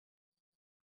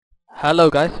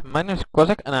Hello guys, my name is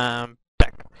Kozak and I'm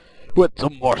back with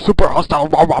some more super hostile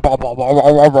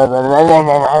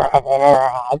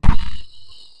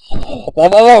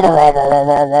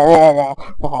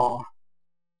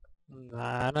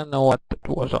I don't know what it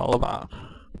was all about.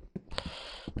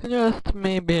 Just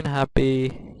me being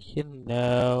happy,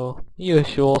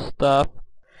 usual stuff.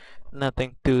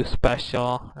 Nothing too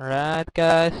special, right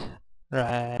guys?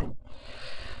 Right.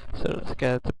 So let's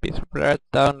get the piece of bread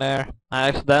down there. I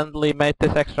accidentally made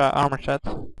this extra armor set.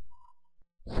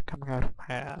 It's coming out of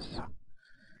my ass.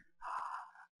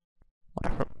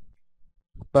 Whatever.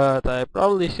 But I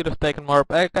probably should have taken more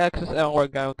pickaxes, and we're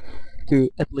going to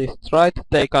at least try to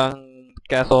take on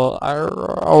Castle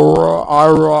Ara,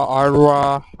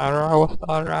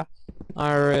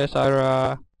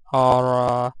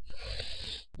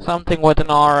 something with an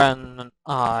R and an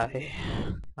I.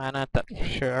 I'm not that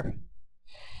sure.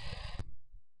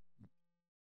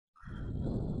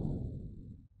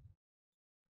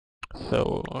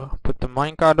 So put the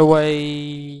minecart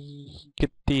away,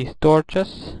 get these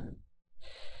torches.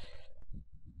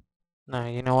 No,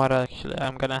 you know what, actually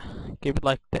I'm gonna keep it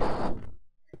like this.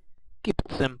 Keep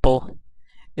it simple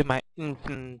in my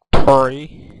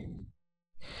inventory.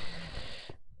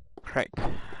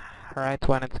 Right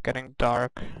when it's getting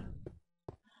dark.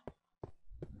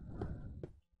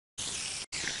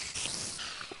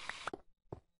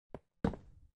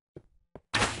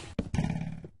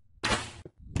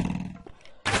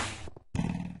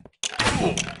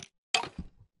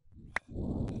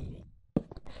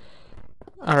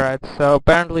 Alright, so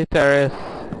apparently there is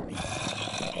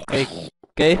a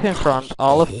cave in front,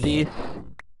 all of these.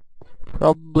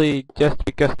 Probably just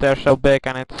because they're so big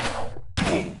and it's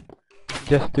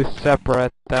just to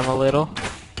separate them a little.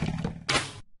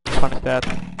 Which one is that?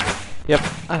 Yep,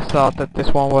 I thought that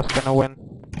this one was gonna win.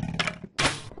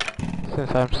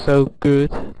 Since I'm so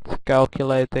good at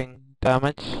calculating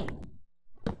damage.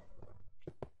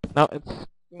 No, it's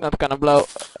not gonna blow.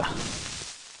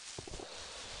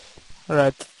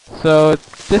 Alright, so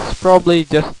this is probably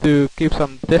just to keep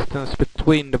some distance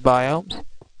between the biomes.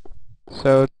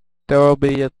 So there will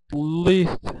be at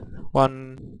least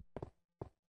one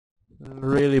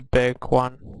really big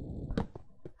one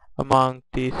among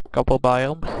these couple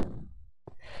biomes.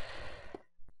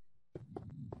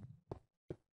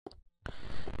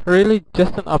 Really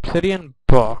just an obsidian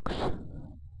box.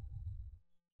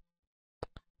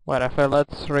 Whatever,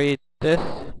 let's read this.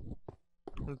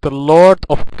 The Lord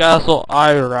of Castle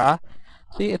Ira,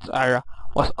 see it's Ira,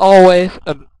 was always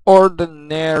an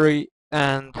ordinary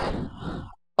and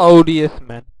odious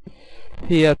man.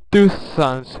 He had two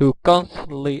sons who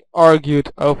constantly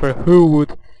argued over who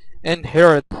would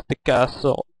inherit the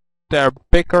castle. Their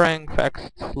bickering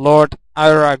vexed Lord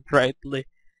Ira greatly,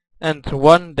 and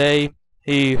one day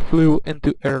he flew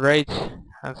into a rage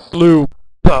and slew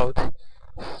both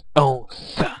his own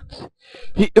sons.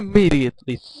 He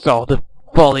immediately saw the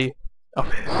folly of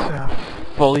his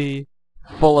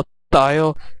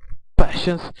volatile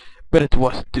passions, but it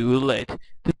was too late.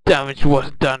 The damage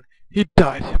was done. He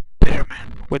died a bitter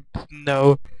man with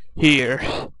no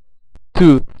heirs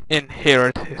to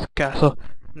inherit his castle.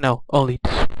 Now only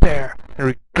despair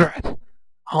and regret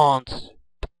haunts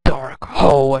the dark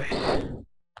hallways.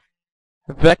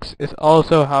 Vex is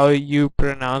also how you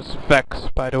pronounce Vex,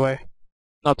 by the way.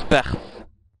 Not Vex.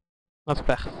 Not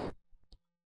Vex.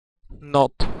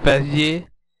 Not Vegier.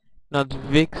 Not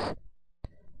Vix.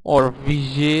 Or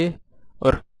Vigier.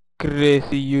 Or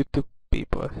crazy YouTube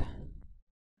people.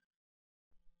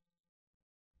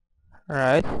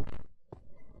 Right.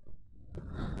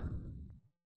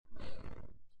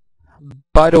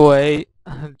 By the way,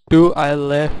 do I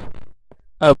live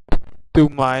up to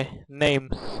my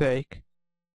namesake?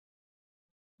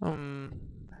 I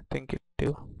think you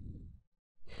do.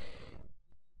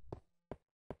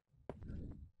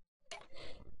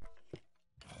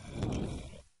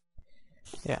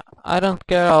 Yeah, I don't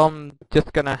care, I'm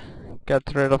just gonna get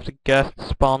rid of the guest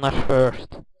spawners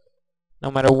first.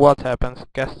 No matter what happens,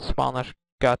 guest spawners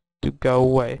got to go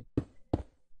away.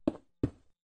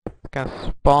 Can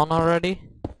spawn already?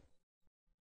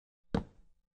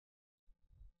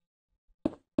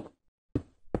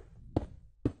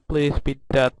 Please be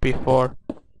dead before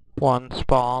one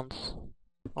spawns.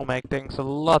 I'll make things a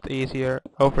lot easier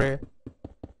over here.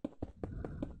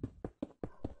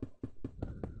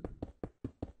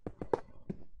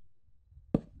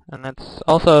 And it's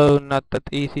also not that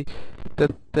easy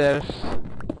that there's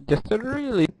just a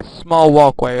really small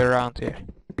walkway around here.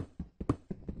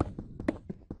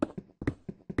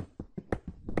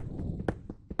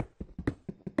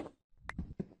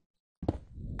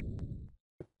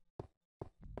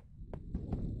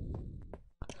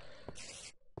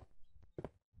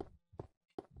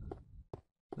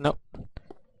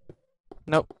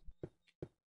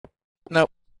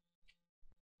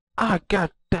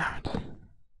 God damn it.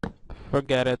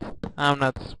 Forget it. I'm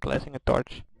not placing a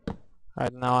torch.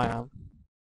 Right now I am.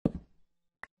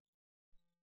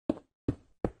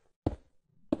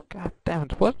 God damn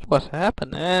it, what was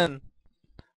happening?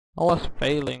 I was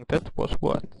failing, that was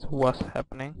what was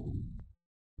happening.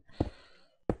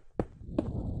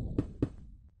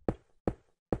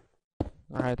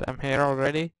 Alright, I'm here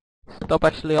already. Stop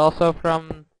actually also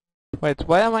from... Wait,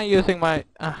 why am I using my...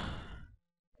 Never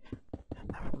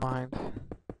mind.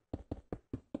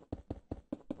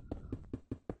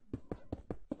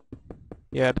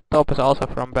 Yeah, the top is also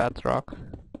from bedrock.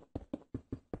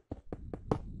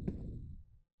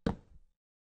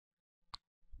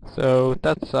 So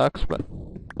that sucks, but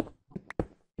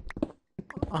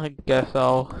I guess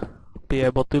I'll be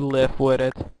able to live with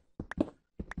it.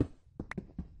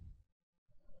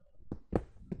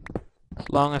 As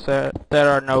long as there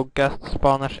are no guest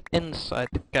spawners inside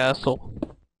the castle.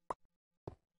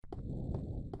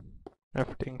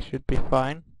 Everything should be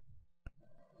fine.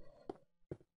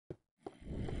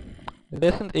 It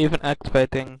isn't even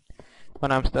activating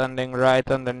when I'm standing right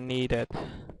underneath it.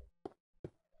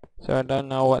 So I don't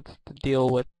know what's the deal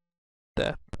with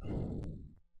that.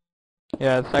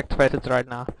 Yeah, it's activated right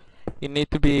now. You need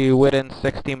to be within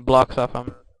 16 blocks of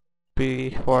them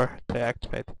before they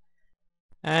activate.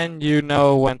 And you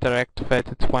know when they're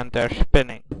activated when they're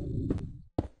spinning.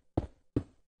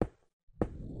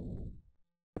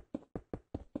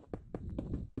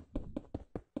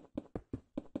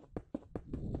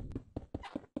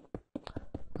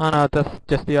 Oh no, that's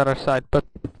just the other side, but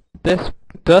this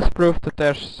does prove that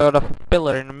there's sort of a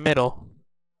pillar in the middle.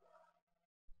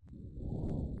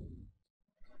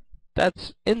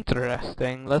 That's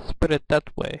interesting, let's put it that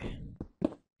way.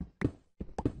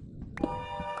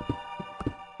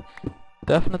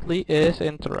 Definitely is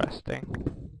interesting.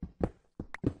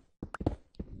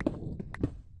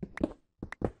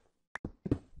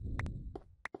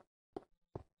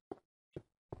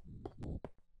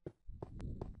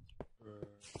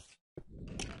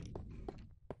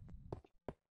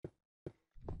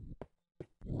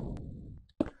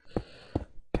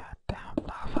 Goddamn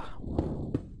lava.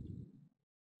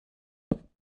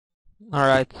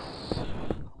 Alright.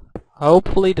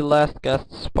 Hopefully the last guest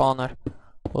spawner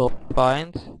will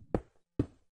find.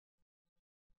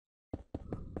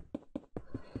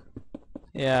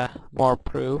 Yeah, more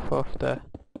proof of the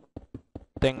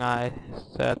thing I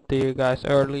said to you guys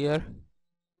earlier.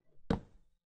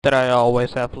 That I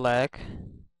always have lag.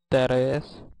 That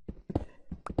is.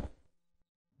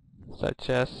 Such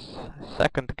as a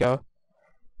second ago.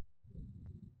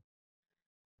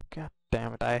 God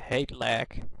damn it, I hate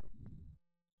lag.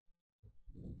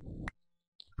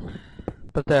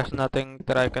 But there's nothing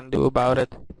that I can do about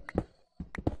it.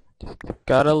 Just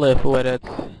gotta live with it.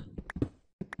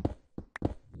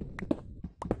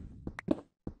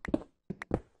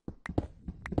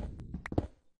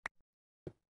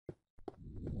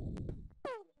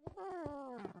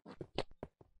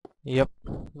 Yep,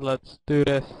 let's do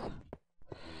this.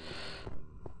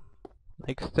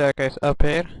 Make staircase up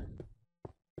here.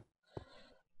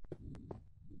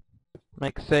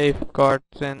 Make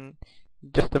safeguards in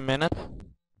just a minute.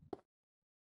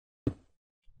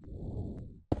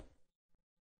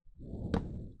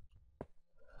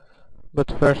 But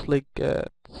firstly,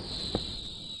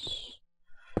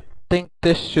 think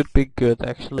this should be good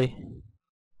actually.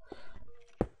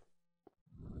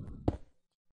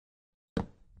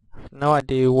 No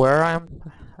idea where I'm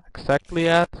exactly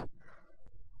at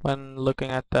when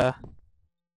looking at the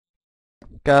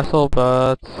castle,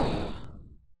 but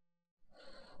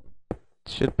it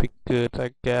should be good,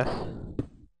 I guess.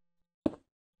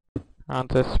 On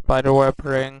the spiderweb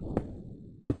ring.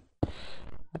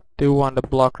 I do want a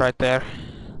block right there.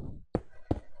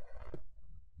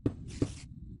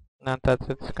 Not that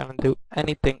it's gonna do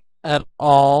anything at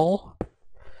all.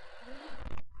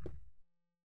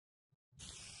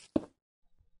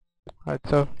 Right,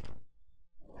 so...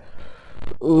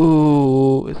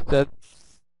 Ooh, is that...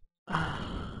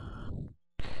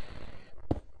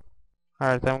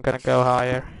 Alright, I'm gonna go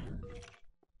higher.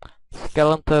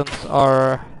 Skeletons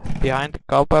are behind the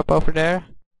cobweb over there.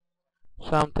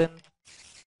 Something.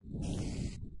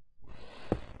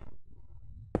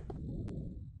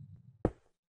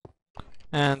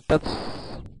 And that's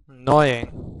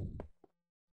annoying.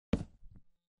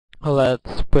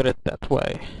 Let's put it that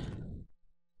way.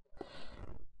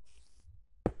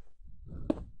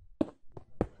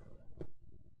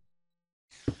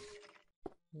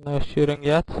 No shooting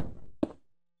yet.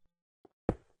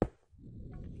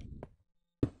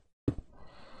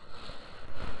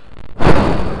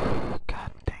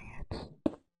 God dang it.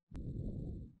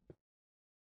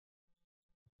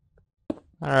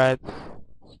 Alright,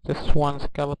 just one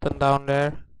skeleton down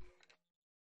there.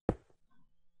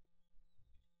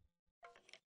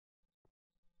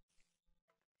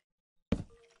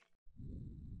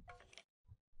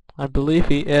 I believe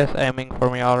he is aiming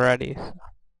for me already, so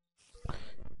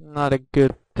not a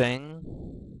good thing.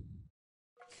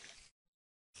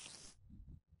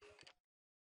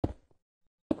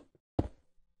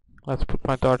 Let's put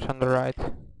my torch on the right.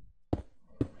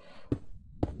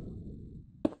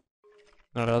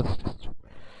 No, let's just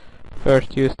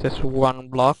first use this one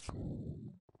block.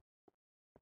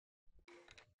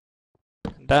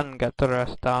 Then get the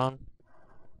rest down.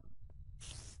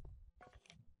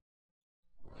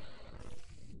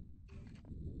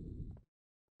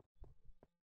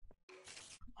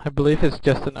 I believe it's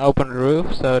just an open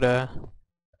roof, so the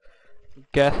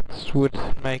guests would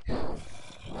make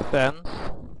sense.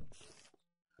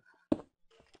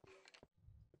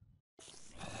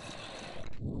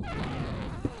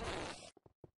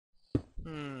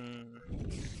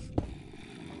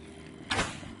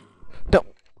 No.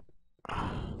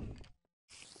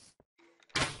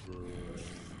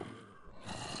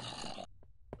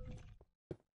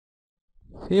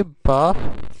 See above?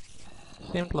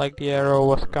 Seemed like the arrow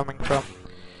was coming from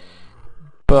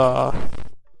above.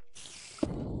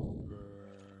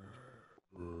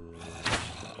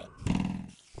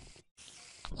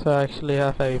 So I actually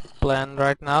have a plan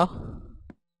right now.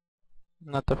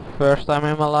 Not the first time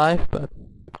in my life, but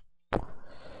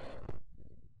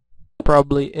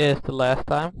probably is the last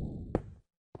time.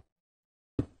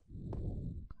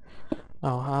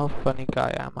 Oh, how funny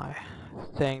guy am I?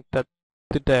 Saying that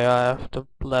today I have the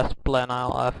best plan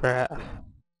I'll ever have.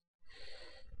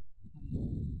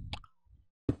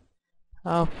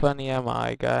 How funny am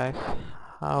I, guys?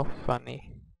 How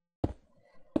funny.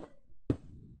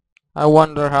 I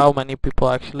wonder how many people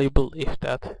actually believe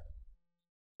that.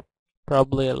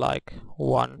 Probably like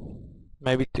 1,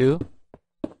 maybe 2,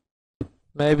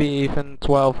 maybe even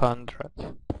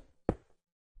 1200.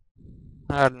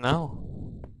 I don't know.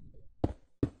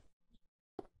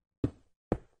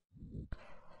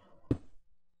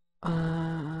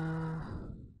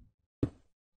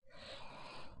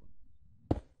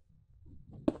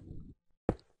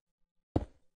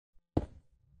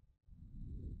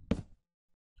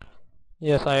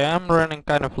 Yes, I am running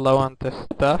kind of low on this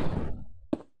stuff.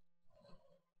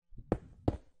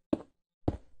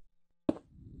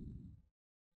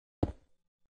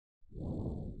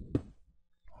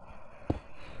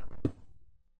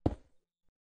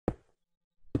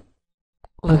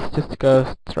 Let's just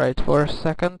go straight for a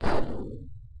second.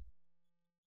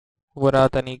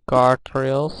 Without any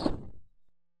guardrails.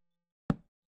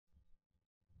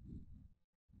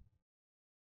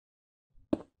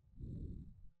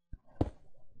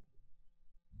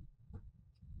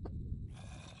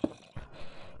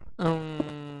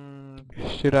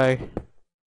 Should I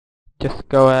just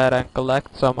go ahead and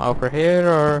collect some over here,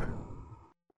 or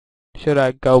should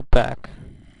I go back?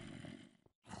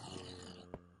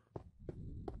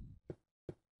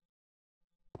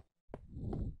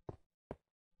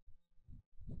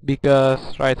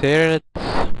 Because right here it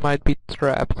might be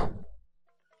trapped.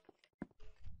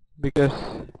 Because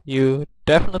you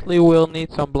definitely will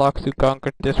need some blocks to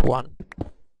conquer this one.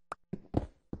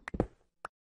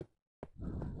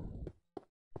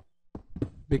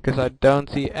 Because I don't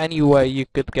see any way you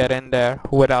could get in there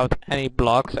without any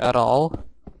blocks at all.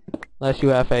 Unless you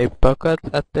have a bucket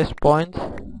at this point.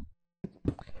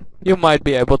 You might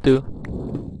be able to.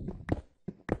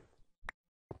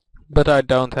 But I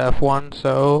don't have one,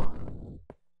 so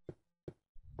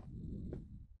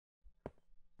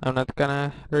I'm not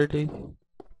gonna really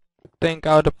think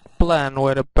out a plan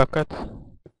with a bucket.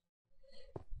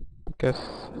 Because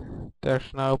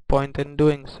there's no point in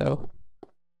doing so.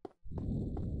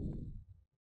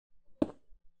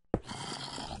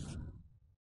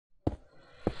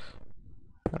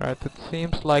 Alright, it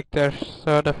seems like there's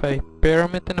sort of a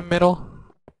pyramid in the middle.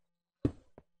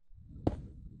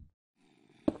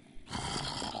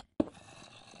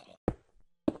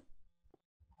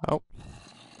 Oh.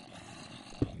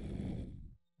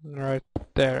 Right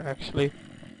there, actually.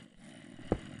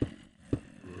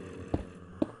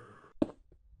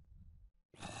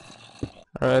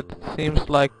 Alright, it seems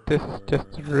like this is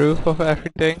just the roof of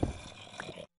everything.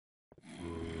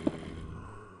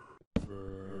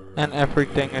 And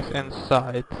everything is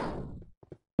inside.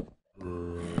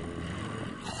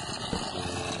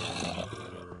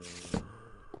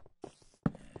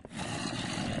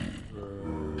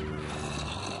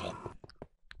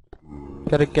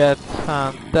 Gotta get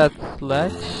that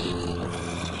sledge,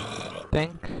 I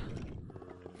think.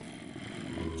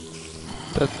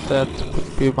 That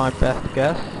would be my best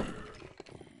guess.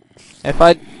 If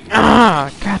I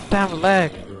goddamn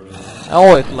lag. I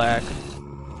always lag.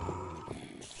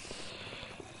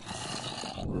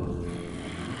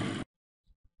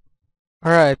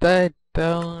 Alright, I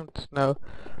don't know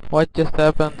what just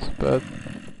happened, but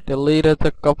deleted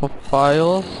a couple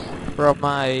files from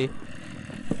my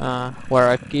where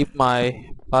I keep my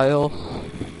files,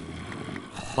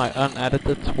 my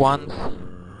unedited ones.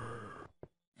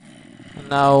 And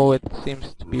now it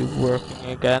seems to be working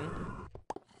again.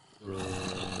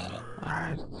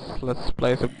 Alright, let's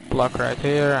place a block right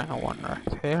here and one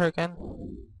right here again.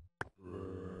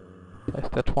 Place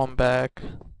that one back.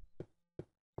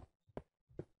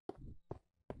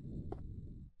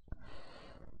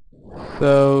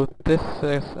 So this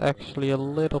is actually a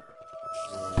little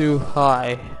too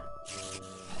high.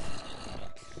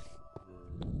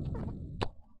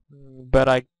 But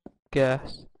I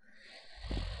guess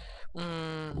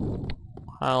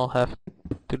I'll have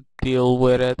to deal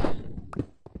with it.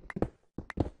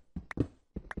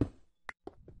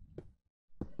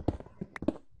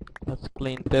 Let's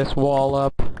clean this wall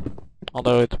up,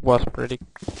 although it was pretty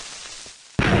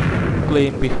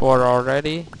clean before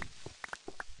already.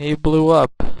 He blew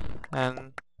up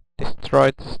and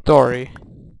destroyed the story.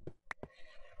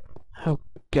 Oh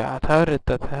god, how did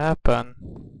that happen?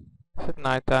 Is it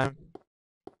nighttime?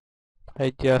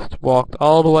 I just walked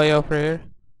all the way over here.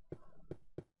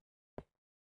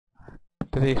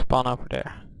 Did he spawn over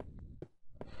there?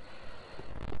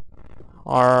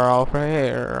 Or over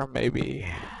here, maybe.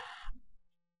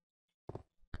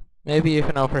 Maybe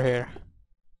even over here.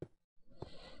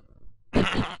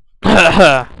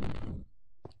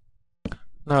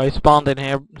 No, he spawned in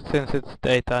here since it's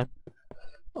daytime.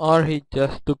 Or he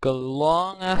just took a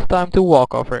long ass time to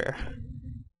walk over here.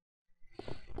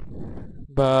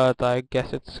 But I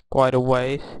guess it's quite a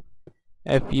ways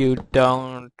if you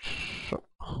don't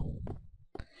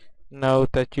know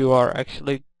that you are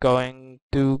actually going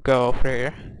to go over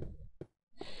here.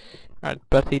 Right,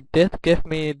 but he did give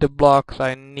me the blocks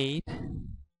I need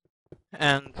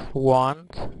and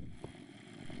want.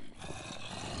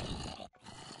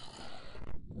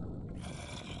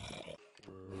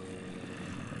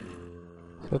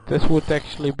 So this would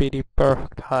actually be the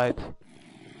perfect height,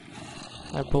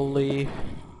 I believe.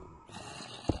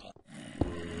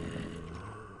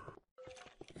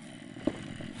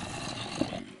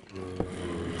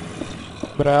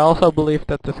 But I also believe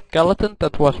that the skeleton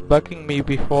that was bugging me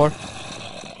before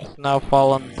has now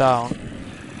fallen down.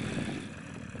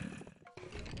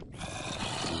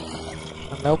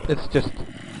 And nope, it's just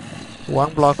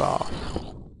one block off.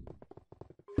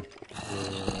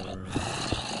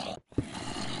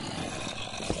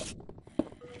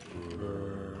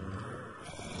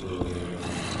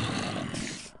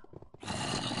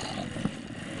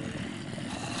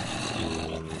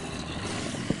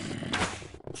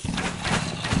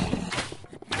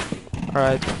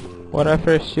 Alright,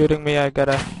 whatever is shooting me, I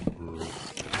gotta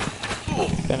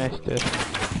finish this.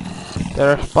 There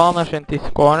are spawners in these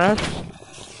corners.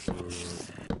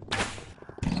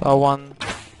 Saw one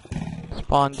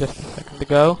spawn just a second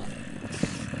ago.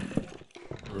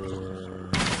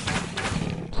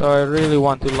 So I really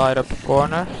want to light up the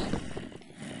corners.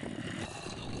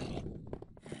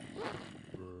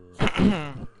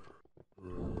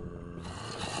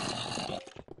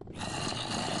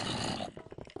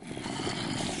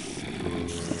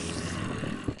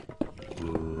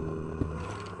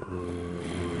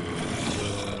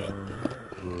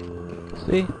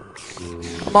 See?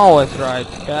 I'm always right,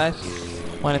 guys,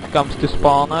 when it comes to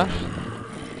spawners.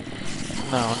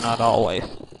 No, not always.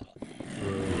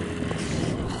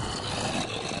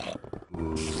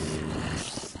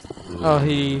 Oh,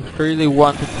 he really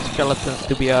wanted the skeletons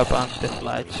to be up on this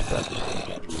ledge, but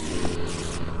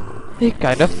he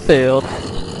kind of failed,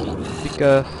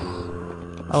 because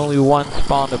only one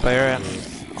spawned up here and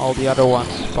all the other ones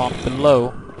spawned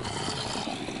below.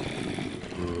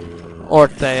 Or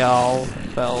they all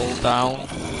fell down.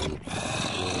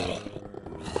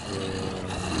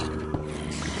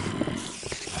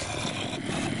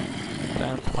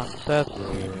 Then one set.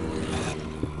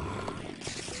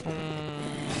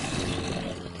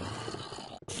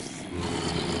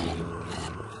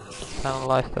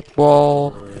 Analyze that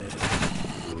wall.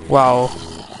 Wow.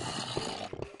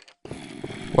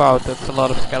 Wow, that's a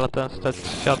lot of skeletons that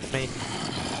shot me.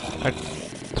 I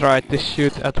tried to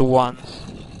shoot at once.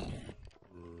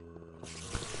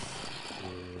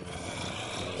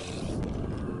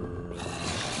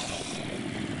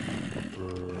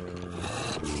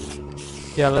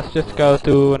 Yeah, let's just go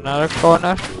to another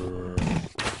corner.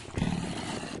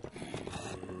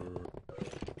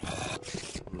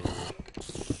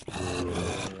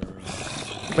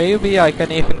 maybe I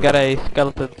can even get a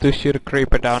skeleton to shoot a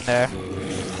creeper down there.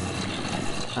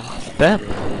 That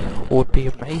would be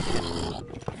amazing.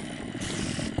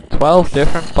 12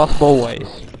 different possible ways.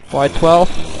 Why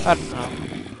 12? I don't know.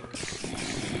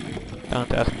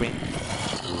 Don't ask me.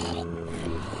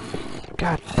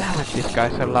 God damn it, these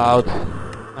guys are loud.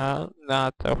 No,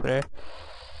 not over there.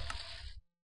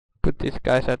 Put these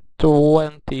guys at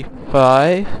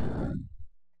 25.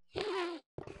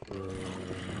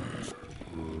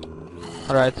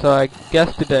 Alright, so I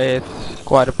guess today is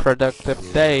quite a productive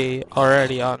day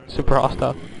already on Super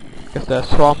Hostile. Because the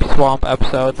Swamp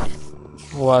episode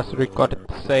was recorded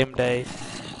the same day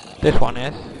this one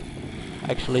is.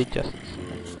 Actually just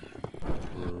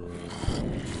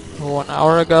 1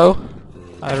 hour ago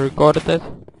I recorded it.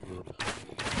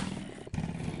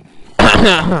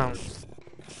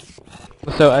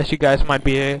 So as you guys might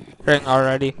be hearing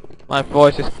already, my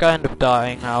voice is kind of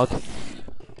dying out.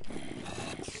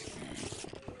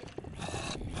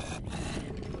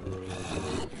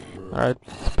 Alright,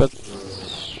 but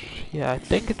yeah, I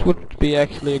think it would be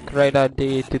actually a great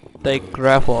idea to take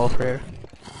gravel over here.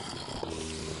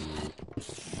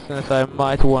 Since I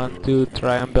might want to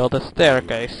try and build a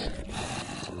staircase.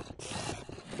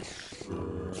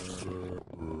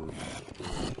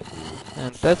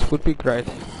 And that would be great.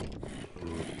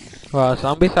 Wow,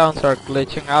 zombie sounds are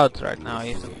glitching out right now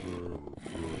even.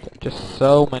 There are just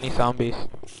so many zombies.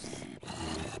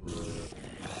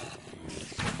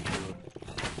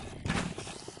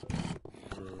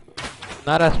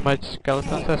 Not as much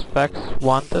skeletons as Vex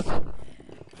wanted.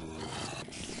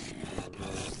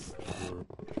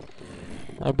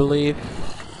 I believe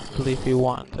he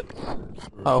wanted.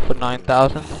 Oh, for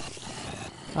 9,000?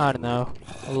 I don't know.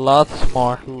 Lots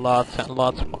more, lots and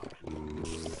lots more.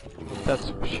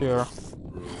 That's for sure.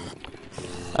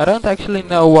 I don't actually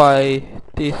know why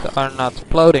these are not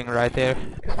exploding right there,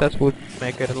 because that would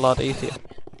make it a lot easier.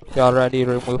 We already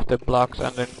removed the blocks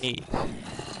underneath.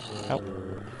 Nope.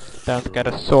 Don't get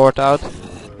a sword out.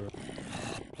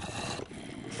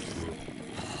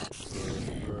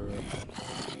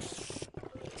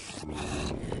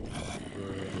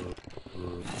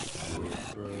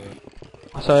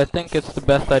 So I think it's the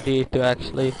best idea to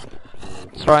actually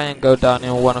try and go down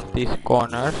in one of these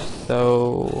corners.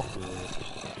 So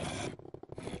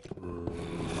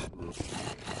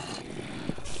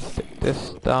stick this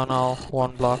down all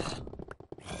 1 block.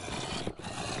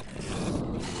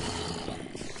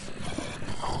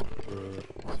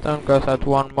 Stone goes out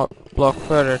 1 block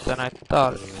further than I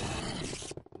thought.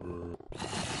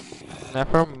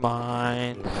 Never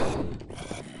mind.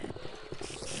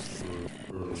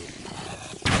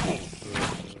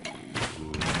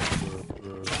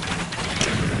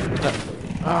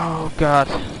 Oh god.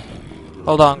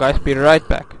 Hold on guys, be right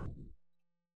back.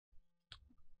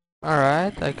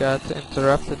 Alright, I got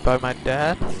interrupted by my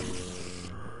dad.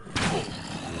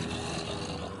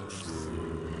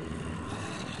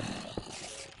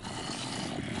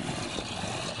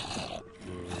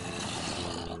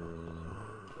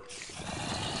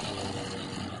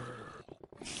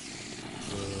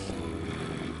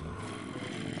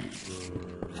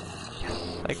 Yes,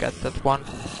 I got that one.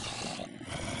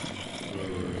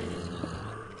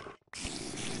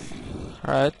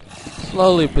 Alright,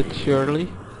 slowly but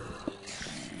surely.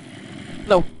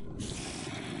 No!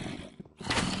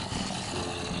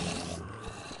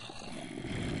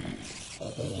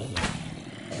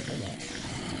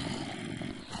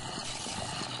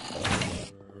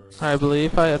 I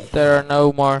believe there are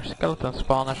no more skeleton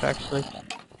spawners actually.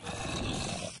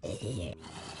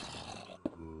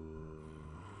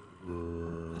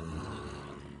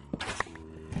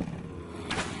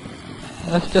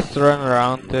 Let's just run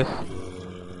around this.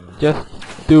 Just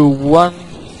do 1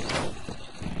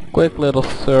 quick little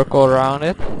circle around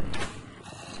it.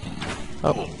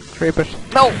 Oh, creepers.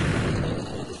 No!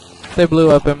 They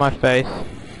blew up in my face.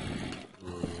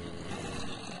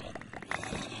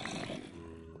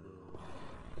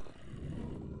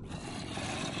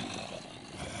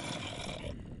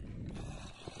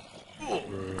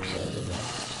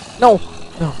 No!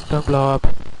 No, don't blow up.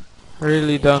 I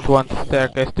really don't want the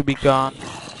staircase to be gone.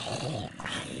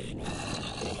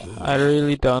 I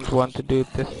really don't want to do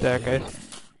this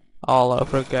staircase all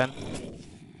over again.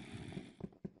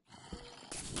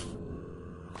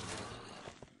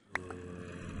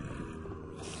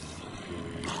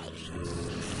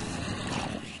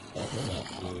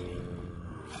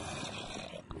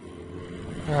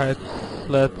 Alright,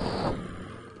 let's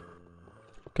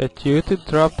get you to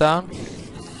drop down.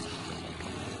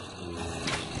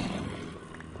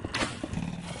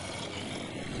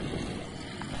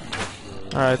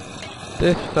 Alright,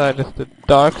 this side is the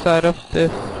dark side of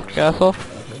this castle.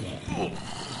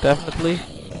 Definitely.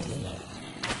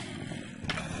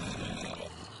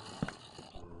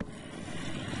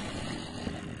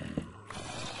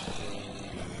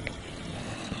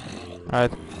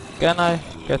 Alright, can I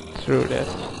get through this?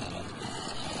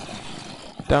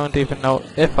 Don't even know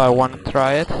if I want to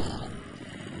try it.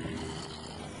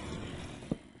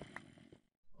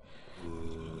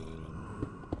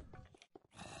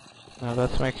 Now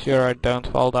let's make sure I don't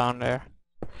fall down there.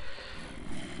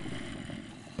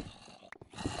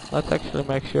 Let's actually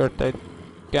make sure they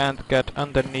can't get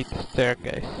underneath the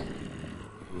staircase.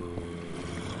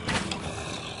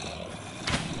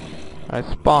 I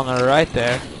spawner right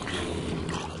there.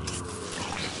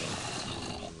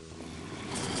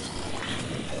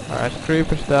 Alright,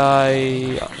 creepers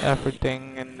die,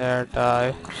 everything in there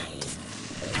die.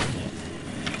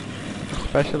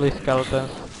 Especially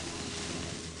skeletons.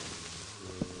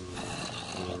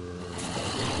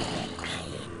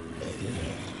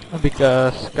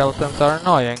 Because skeletons are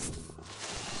annoying.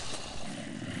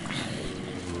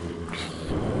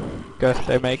 Because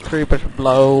they make creepers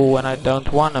blow when I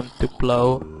don't want them to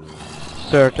blow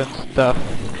certain stuff.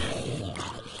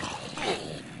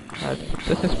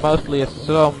 This is mostly a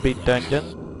zombie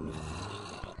dungeon,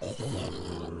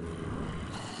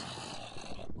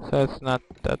 so it's not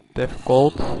that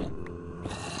difficult.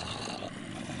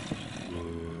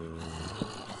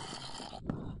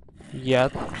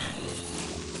 Yet.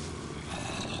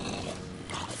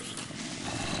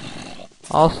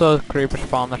 Also creeper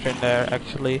spawners in there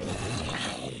actually.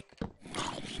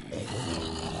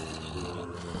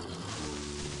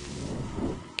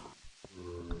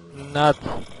 Not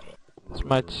as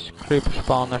much creeper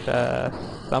spawners as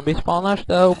zombie spawners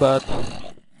though, but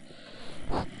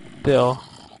still.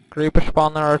 Creeper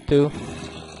spawner or two.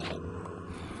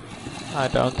 I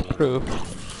don't approve.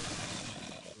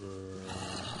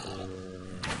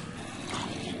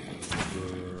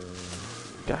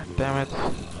 God damn it.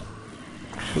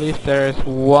 I believe there is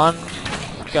one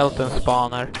skeleton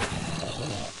spawner.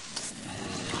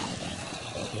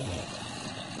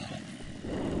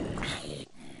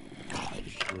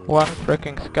 One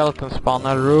freaking skeleton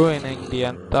spawner ruining the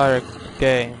entire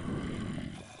game.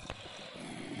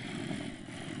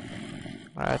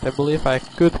 Alright, I believe I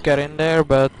could get in there,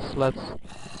 but let's...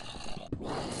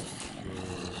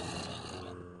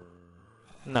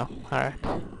 No, alright.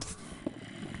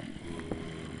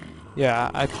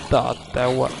 Yeah, I thought that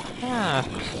was... Ah.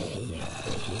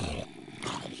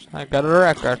 I got a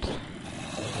record.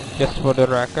 Just for the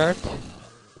record.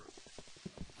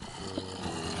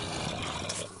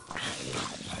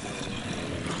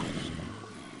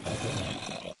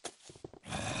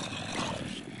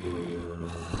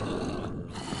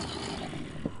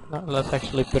 No, let's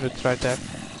actually put it right there.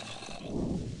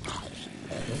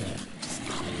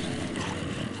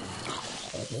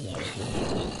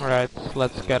 Alright,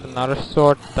 let's get another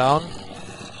sword down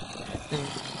in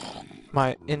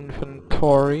my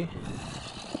inventory.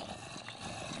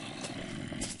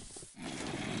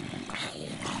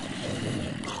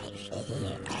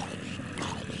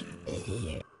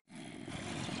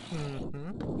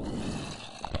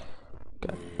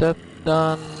 Got that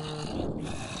done.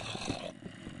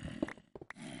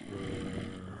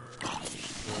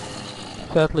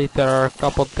 Sadly, there are a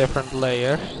couple different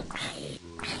layers.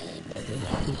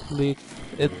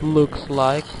 It looks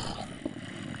like.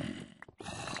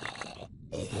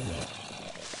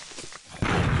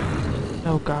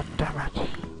 Oh god damn it.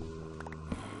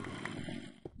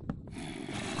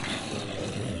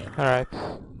 Alright.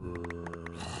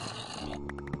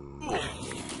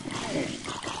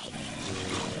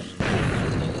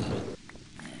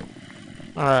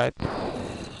 Alright.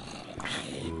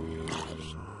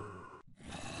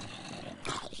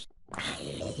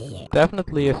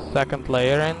 Definitely a second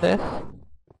layer in this.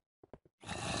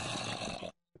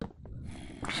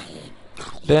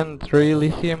 Didn't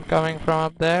really see him coming from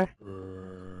up there.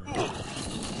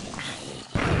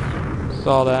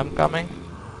 Saw them coming.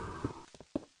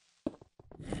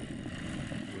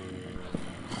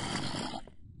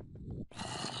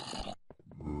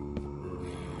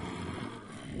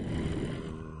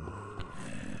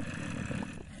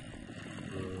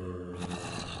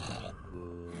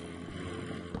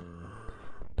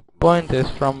 Point is,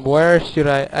 from where should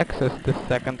I access this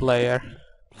second layer?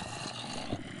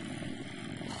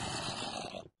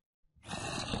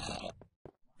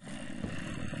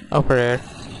 Over here.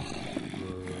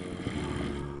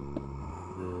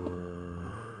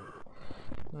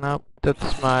 Nope,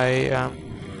 that's my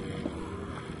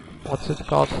what's it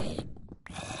called?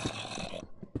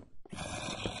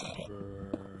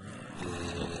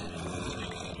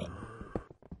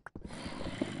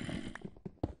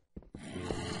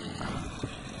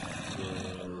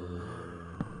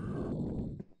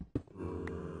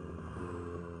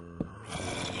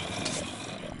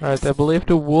 Right, I believe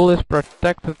the wool is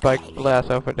protected by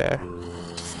glass over there.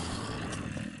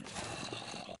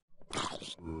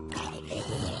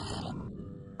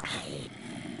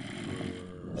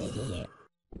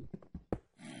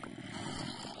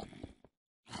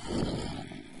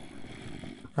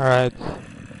 Alright.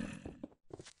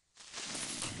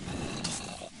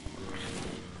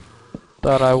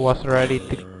 Thought I was ready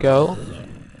to go.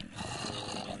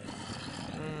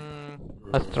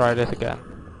 Let's try this again.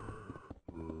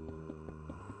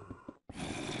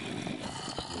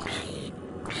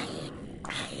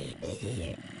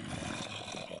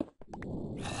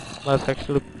 Let's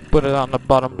actually put it on the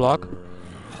bottom block.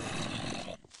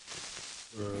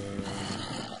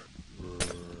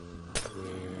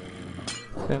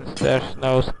 Since there's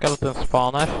no skeleton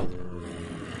spawners.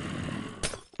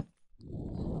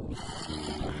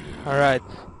 Alright.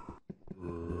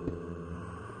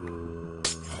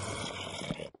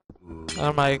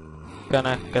 Am I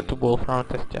gonna get the wool from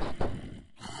this chest?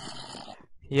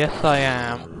 Yes, I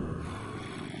am.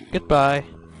 Goodbye.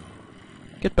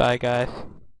 Goodbye, guys.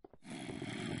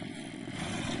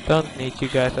 Don't need you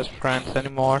guys as friends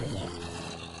anymore.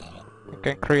 I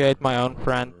can create my own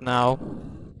friend now.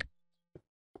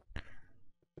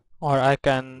 Or I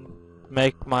can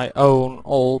make my own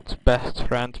old best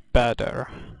friend better.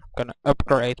 I'm gonna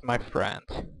upgrade my friend.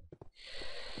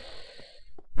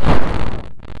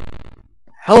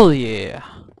 Hell yeah!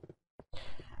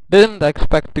 Didn't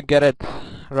expect to get it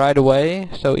right away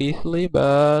so easily,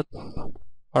 but...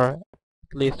 or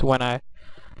at least when I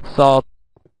saw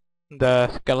the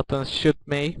skeletons shoot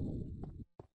me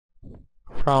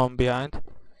from behind.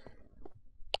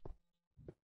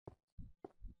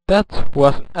 That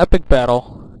was an epic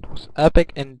battle. It was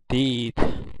epic indeed.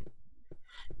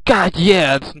 God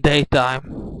yeah, it's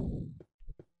daytime.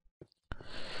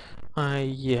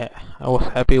 Yeah, I was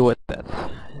happy with that.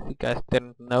 You guys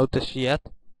didn't notice yet.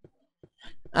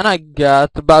 And I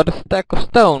got about a stack of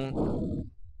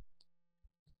stone.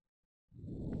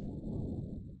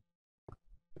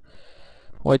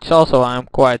 Which also I'm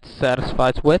quite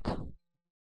satisfied with.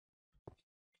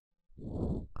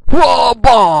 Whoa,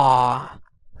 bah!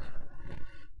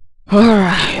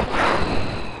 Alright.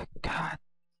 God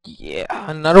yeah,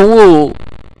 another wool.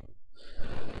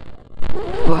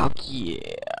 Fuck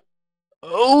yeah.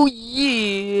 Oh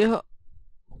yeah.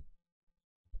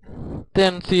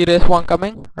 Didn't see this one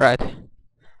coming. Right.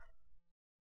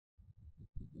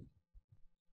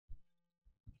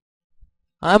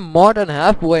 I'm more than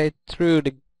halfway through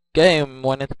the game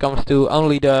when it comes to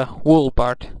only the wool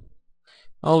part.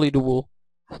 Only the wool.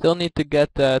 Still need to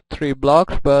get 3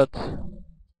 blocks, but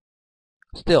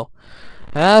still.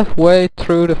 Halfway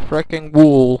through the freaking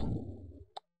wool.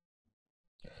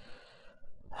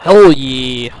 Hell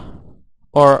yeah!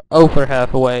 Or over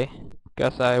halfway.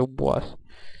 Because I was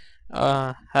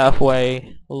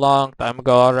halfway long time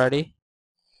ago already.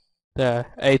 The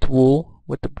 8 wool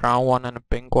with the brown one and the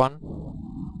pink one.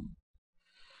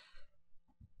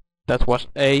 That was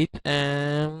 8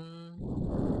 and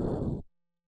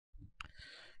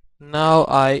now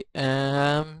I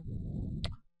am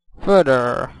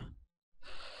further.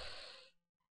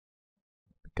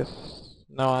 Because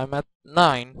now I'm at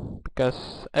 9.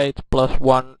 Because 8 plus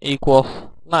 1 equals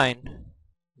 9.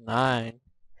 9.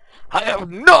 I have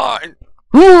 9!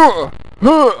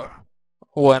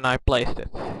 When I placed it.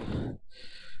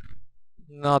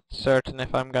 Not certain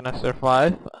if I'm gonna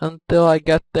survive until I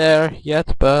get there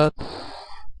yet, but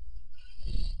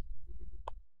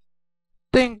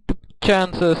think the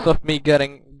chances of me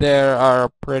getting there are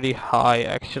pretty high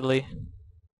actually.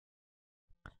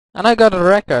 And I got a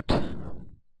record.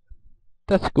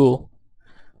 That's cool.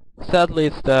 Sadly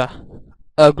it's the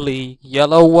ugly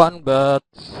yellow one, but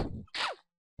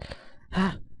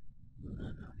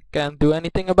can't do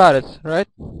anything about it, right?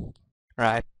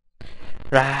 Right.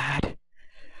 Right.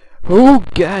 Oh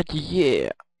god,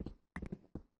 yeah.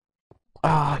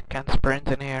 Oh, I can't sprint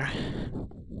in here.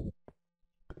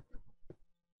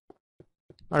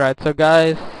 Alright, so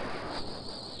guys,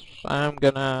 I'm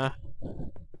gonna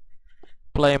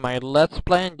play my Let's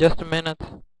Play in just a minute.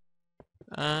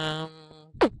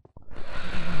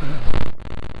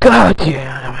 God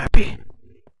yeah, I'm happy.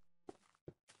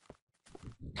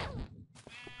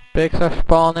 Pigs are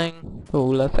spawning. Oh,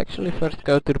 let's actually first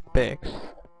go to the pigs.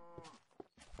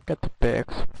 Get the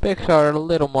pigs. Pigs are a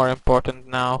little more important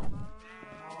now.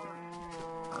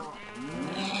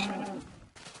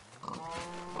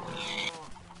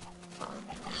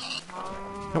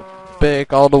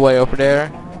 Pig all the way over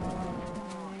there.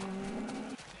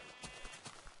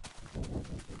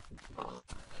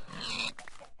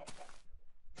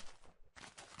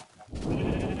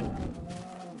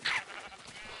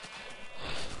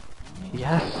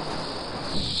 Yes.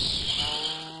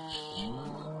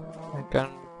 I can.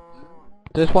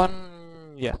 This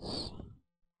one, yes.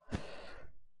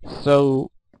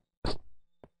 So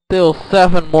still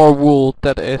 7 more wool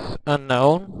that is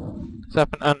unknown.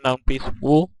 7 unknown piece of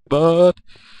wool, but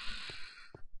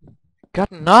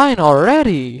got 9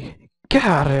 already.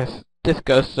 God, this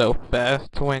goes so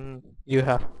fast when you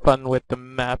have fun with the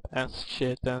map and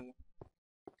shit and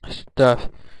stuff.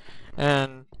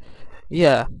 And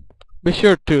yeah, be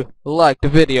sure to like the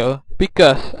video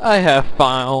because I have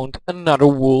found another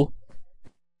wool,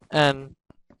 and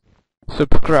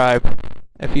subscribe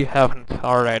if you haven't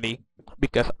already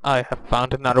because I have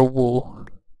found another wool,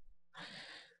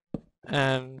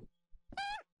 and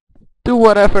do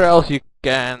whatever else you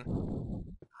can.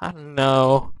 I don't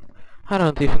know. I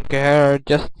don't even care.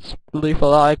 Just leave a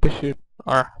like. Be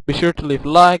sure to leave a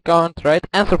like, comment, rate,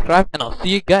 and subscribe. And I'll see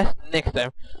you guys next time.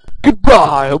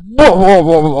 Goodbye.